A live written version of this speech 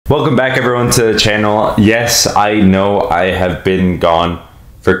Welcome back everyone to the channel. Yes, I know I have been gone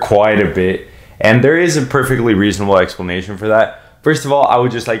for quite a bit, and there is a perfectly reasonable explanation for that. First of all, I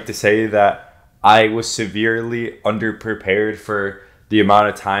would just like to say that I was severely underprepared for the amount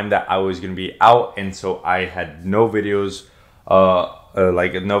of time that I was going to be out, and so I had no videos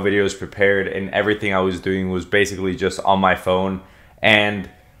no videos prepared, and everything I was doing was basically just on my phone. And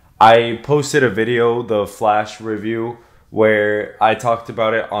I posted a video, the Flash review, where I talked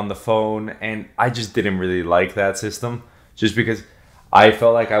about it on the phone, and I just didn't really like that system just because I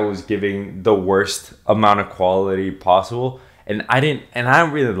felt like I was giving the worst amount of quality possible, and I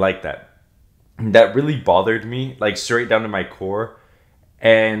don't really like that. That really bothered me, like straight down to my core.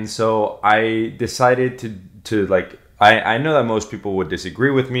 And so I decided to like, I know that most people would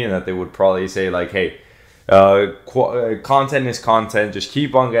disagree with me and that they would probably say like, hey, content is content, just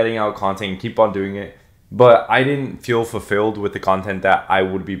keep on getting out content and keep on doing it. But I didn't feel fulfilled with the content that I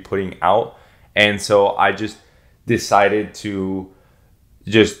would be putting out. And so I just decided to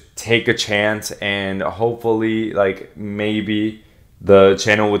just take a chance, and hopefully like maybe the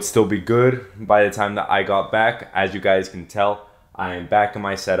channel would still be good by the time that I got back. As you guys can tell, I am back in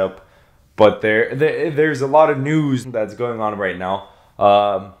my setup, but there's a lot of news that's going on right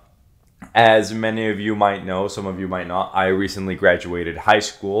now. As many of you might know, some of you might not, I recently graduated high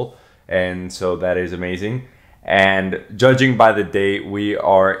school, and so that is amazing. And judging by the date, we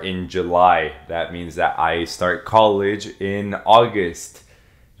are in July. That means that I start college in August.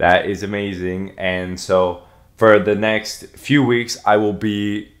 That is amazing. And so for the next few weeks, I will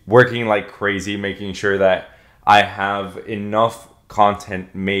be working like crazy, making sure that I have enough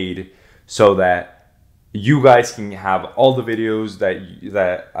content made so that you guys can have all the videos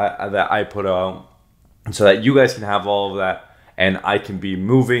that I put out, so that you guys can have all of that, and I can be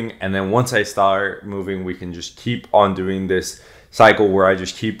moving. And then once I start moving, we can just keep on doing this cycle where I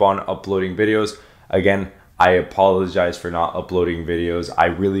just keep on uploading videos. Again, I apologize for not uploading videos. I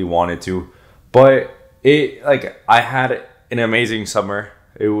really wanted to, but I had an amazing summer.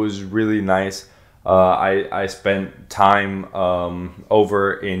 It was really nice. I spent time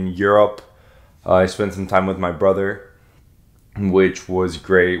over in Europe. I spent some time with my brother, which was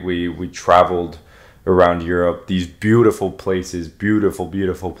great. We traveled around Europe, these beautiful places,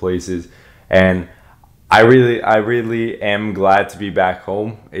 beautiful places. And I really am glad to be back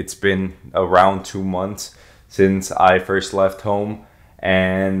home. It's been around 2 months since I first left home,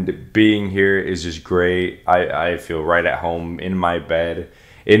 and being here is just great. I feel right at home in my bed,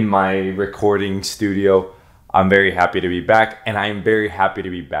 in my recording studio. I'm very happy to be back, and I am very happy to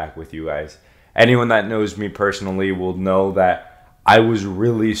be back with you guys. Anyone that knows me personally will know that I was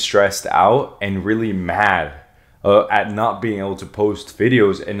really stressed out and really mad at not being able to post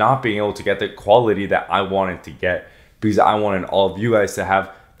videos and not being able to get the quality that I wanted to get, because I wanted all of you guys to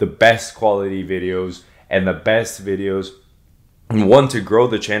have the best quality videos and the best videos, and one, to grow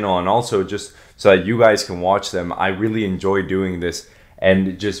the channel, and also just so that you guys can watch them. I really enjoy doing this,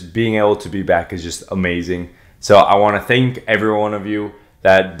 and just being able to be back is just amazing. So I want to thank every one of you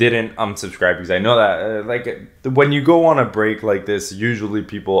that didn't unsubscribe, because I know that when you go on a break like this, usually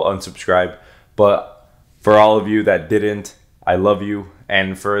people unsubscribe. But for all of you that didn't, I love you,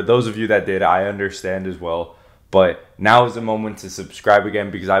 and for those of you that did, I understand as well. But now is the moment to subscribe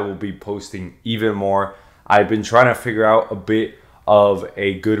again, because I will be posting even more. I've been trying to figure out a bit of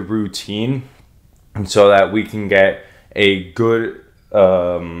a good routine so that we can get a good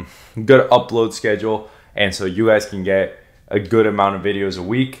upload schedule, and so you guys can get a good amount of videos a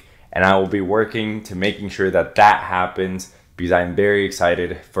week. And I will be working to making sure that that happens, because I'm very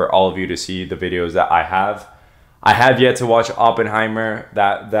excited for all of you to see the videos that I have. I have yet to watch Oppenheimer.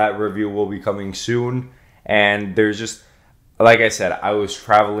 That review will be coming soon. And there's just, like I said, I was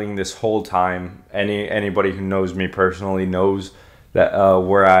traveling this whole time. Anybody who knows me personally knows that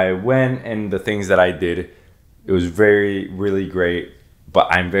where I went and the things that I did. It was really great. But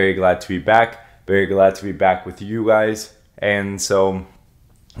I'm very glad to be back. Very glad to be back with you guys. And so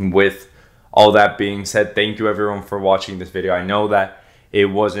with all that being said, thank you everyone for watching this video. I know that it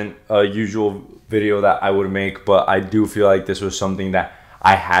wasn't a usual video that I would make, but I do feel like this was something that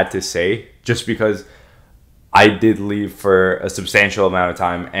I had to say, just because I did leave for a substantial amount of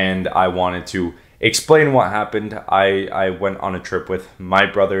time, and I wanted to explain what happened. I went on a trip with my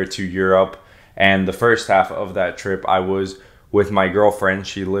brother to Europe, and the first half of that trip I was with my girlfriend.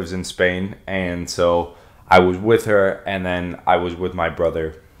 She lives in Spain, and so I was with her, and then I was with my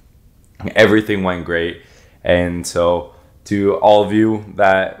brother. Everything went great. And so to all of you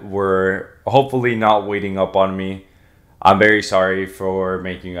that were hopefully not waiting up on me, I'm very sorry for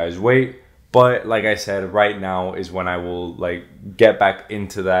making you guys wait. But like I said, right now is when I will like get back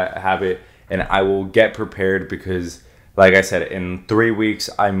into that habit, and I will get prepared because like I said, in 3 weeks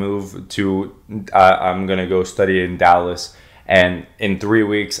I move to I'm gonna go study in Dallas, and in 3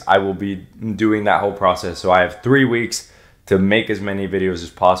 weeks I will be doing that whole process. So I have 3 weeks to make as many videos as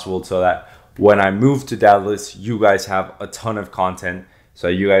possible so that when I move to Dallas, you guys have a ton of content so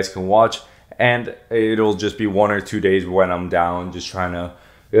you guys can watch, and it'll just be 1 or 2 days when I'm down just trying to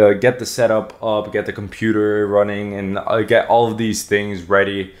get the setup up, get the computer running, and get all of these things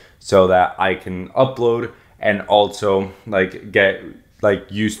ready so that I can upload and also like get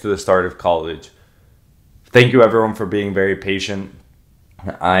like used to the start of college. Thank you everyone for being very patient.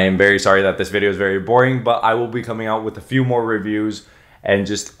 I am very sorry that this video is very boring, but I will be coming out with a few more reviews and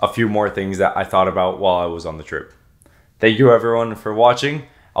just a few more things that I thought about while I was on the trip. Thank you everyone for watching.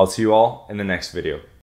 I'll see you all in the next video.